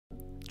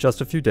Just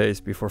a few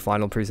days before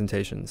final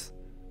presentations,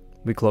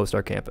 we closed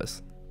our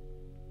campus.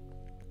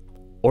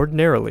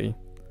 Ordinarily,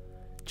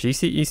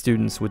 GCE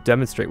students would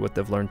demonstrate what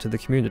they've learned to the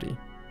community,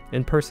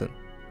 in person,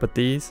 but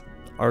these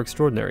are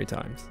extraordinary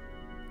times.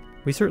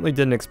 We certainly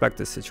didn't expect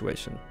this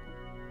situation.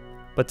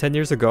 But 10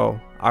 years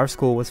ago, our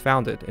school was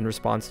founded in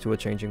response to a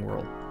changing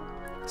world.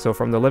 So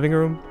from the living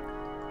room,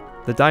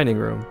 the dining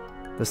room,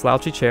 the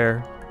slouchy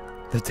chair,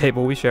 the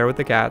table we share with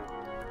the cat,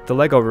 the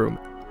Lego room,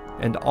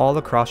 and all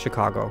across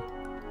Chicago,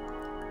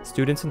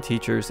 students and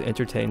teachers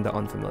entertained the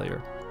unfamiliar.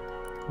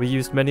 We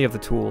used many of the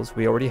tools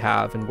we already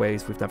have in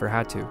ways we've never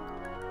had to.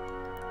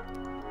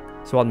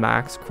 So on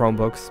Macs,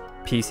 Chromebooks,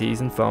 PCs,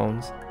 and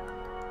phones,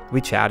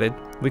 we chatted,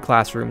 we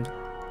classroomed,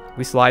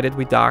 we slided,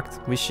 we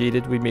docked, we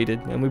sheeted, we meted,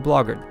 and we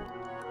bloggered.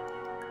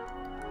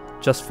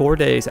 Just 4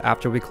 days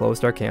after we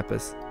closed our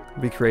campus,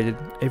 we created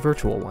a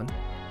virtual one,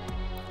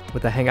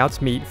 with a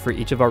Hangouts meet for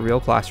each of our real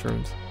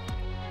classrooms.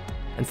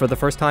 And for the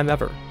first time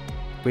ever,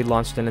 we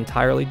launched an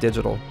entirely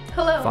digital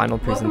final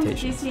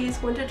presentation. Welcome to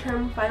GCE's winter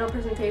term final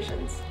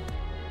presentations.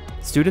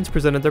 Students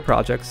presented their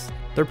projects,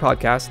 their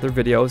podcasts, their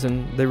videos,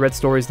 and they read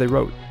stories they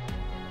wrote.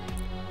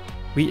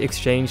 We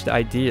exchanged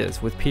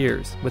ideas with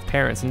peers, with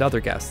parents and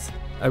other guests,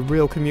 a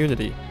real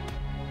community.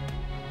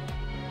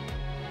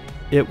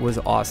 It was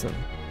awesome.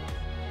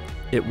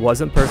 It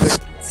wasn't perfect.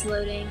 It's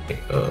loading.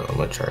 I'm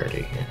gonna try it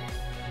again.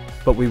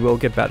 But we will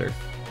get better.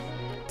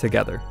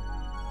 Together.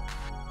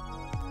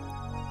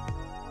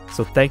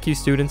 So thank you,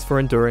 students,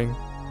 for enduring.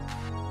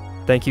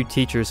 Thank you,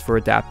 teachers, for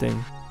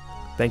adapting.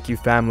 Thank you,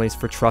 families,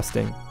 for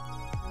trusting.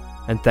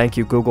 And thank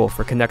you, Google,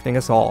 for connecting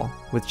us all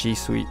with G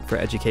Suite for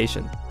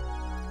Education.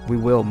 We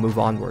will move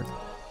onward.